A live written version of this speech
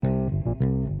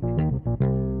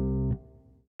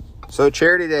So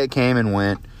Charity Day came and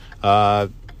went.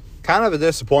 Kind of a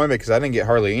disappointment because I didn't get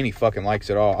hardly any fucking likes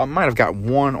at all. I might have got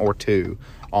 1 or 2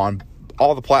 on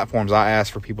all the platforms I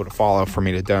asked for people to follow for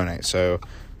me to donate. So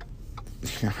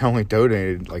I only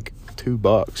donated like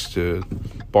 $2 to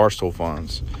Barstool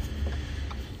funds.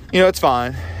 You know, it's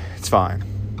fine. It's fine.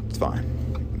 It's fine.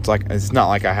 It's not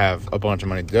like I have a bunch of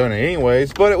money to donate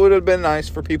anyways, but it would have been nice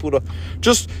for people to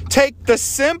just take the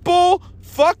simple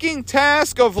fucking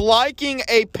task of liking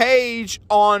a page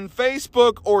on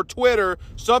Facebook or Twitter,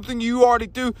 something you already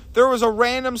do. There was a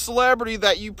random celebrity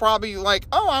that you probably like,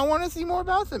 oh, I want to see more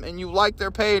about them, and you like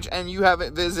their page and you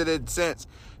haven't visited since.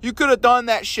 You could have done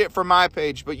that shit for my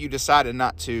page, but you decided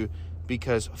not to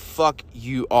because fuck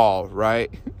you all, right?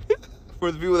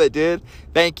 For the people that did,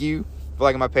 thank you for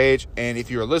liking my page, and if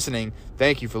you're listening,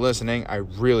 thank you for listening. I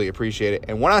really appreciate it.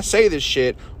 And when I say this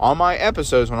shit on my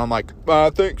episodes, when I'm like,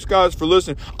 thanks guys for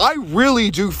listening, I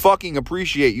really do fucking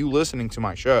appreciate you listening to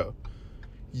my show.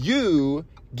 You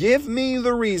give me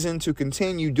the reason to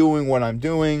continue doing what I'm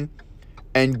doing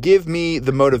and give me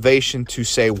the motivation to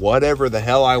say whatever the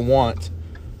hell I want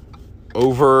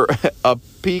over a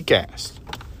PCast.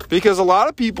 Because a lot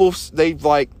of people, they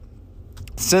like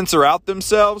censor out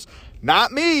themselves.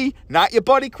 Not me, not your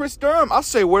buddy Chris Durham. I'll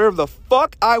say whatever the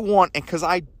fuck I want, and because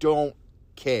I don't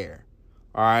care.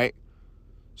 All right?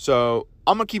 So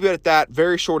I'm going to keep it at that.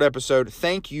 Very short episode.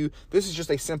 Thank you. This is just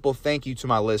a simple thank you to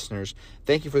my listeners.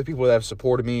 Thank you for the people that have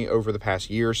supported me over the past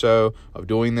year or so of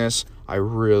doing this. I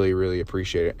really, really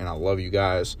appreciate it, and I love you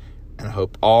guys, and I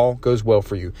hope all goes well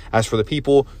for you. As for the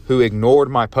people who ignored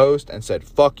my post and said,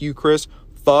 fuck you, Chris,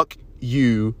 fuck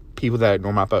you, people that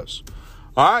ignore my posts.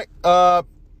 All right,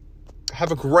 have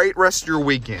a great rest of your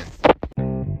weekend.